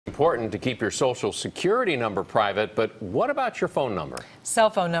important to keep your social security number private, but what about your phone number? Cell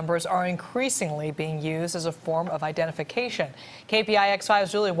phone numbers are increasingly being used as a form of identification. KPIX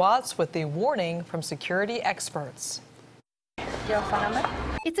 5's Julie Watts with the warning from security experts. Your phone number?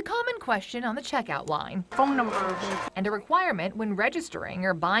 It's a common question on the checkout line. Phone number. And a requirement when registering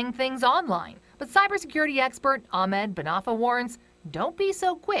or buying things online. But cybersecurity expert Ahmed Banafa warns, don't be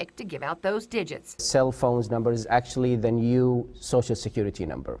so quick to give out those digits. Cell phone's number is actually the new social security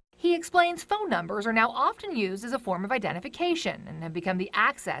number. He explains phone numbers are now often used as a form of identification and have become the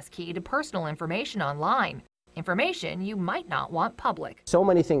access key to personal information online. Information you might not want public. So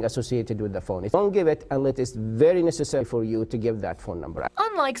many things associated with the phone. Don't give it unless it's very necessary for you to give that phone number.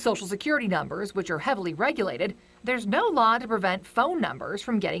 Unlike social security numbers, which are heavily regulated, there's no law to prevent phone numbers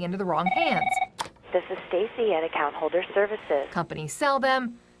from getting into the wrong hands. This is Stacy at Account Holder Services. Companies sell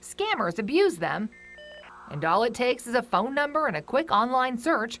them, scammers abuse them, and all it takes is a phone number and a quick online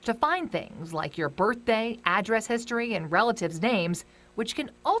search to find things like your birthday, address history, and relatives' names, which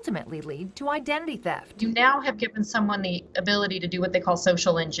can ultimately lead to identity theft. You now have given someone the ability to do what they call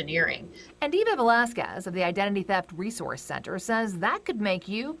social engineering. And Eva Velasquez of the Identity Theft Resource Center says that could make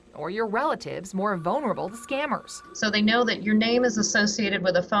you or your relatives more vulnerable to scammers. So they know that your name is associated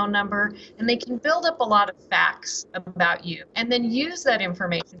with a phone number, and they can build up a lot of facts about you and then use that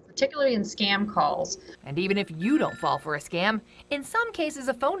information, particularly in scam calls. And even if you don't fall for a scam, in some cases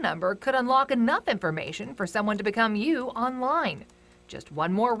a phone number could unlock enough information for someone to become you online. Just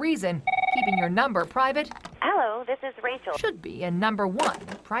one more reason, keeping your number private. Hello, this is Rachel. Should be a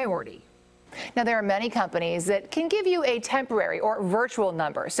 #1 priority. Now, there are many companies that can give you a temporary or virtual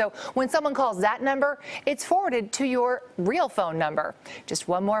number. So when someone calls that number, it's forwarded to your real phone number. Just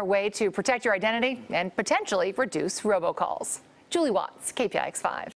one more way to protect your identity and potentially reduce robocalls. Julie Watts, KPIX 5.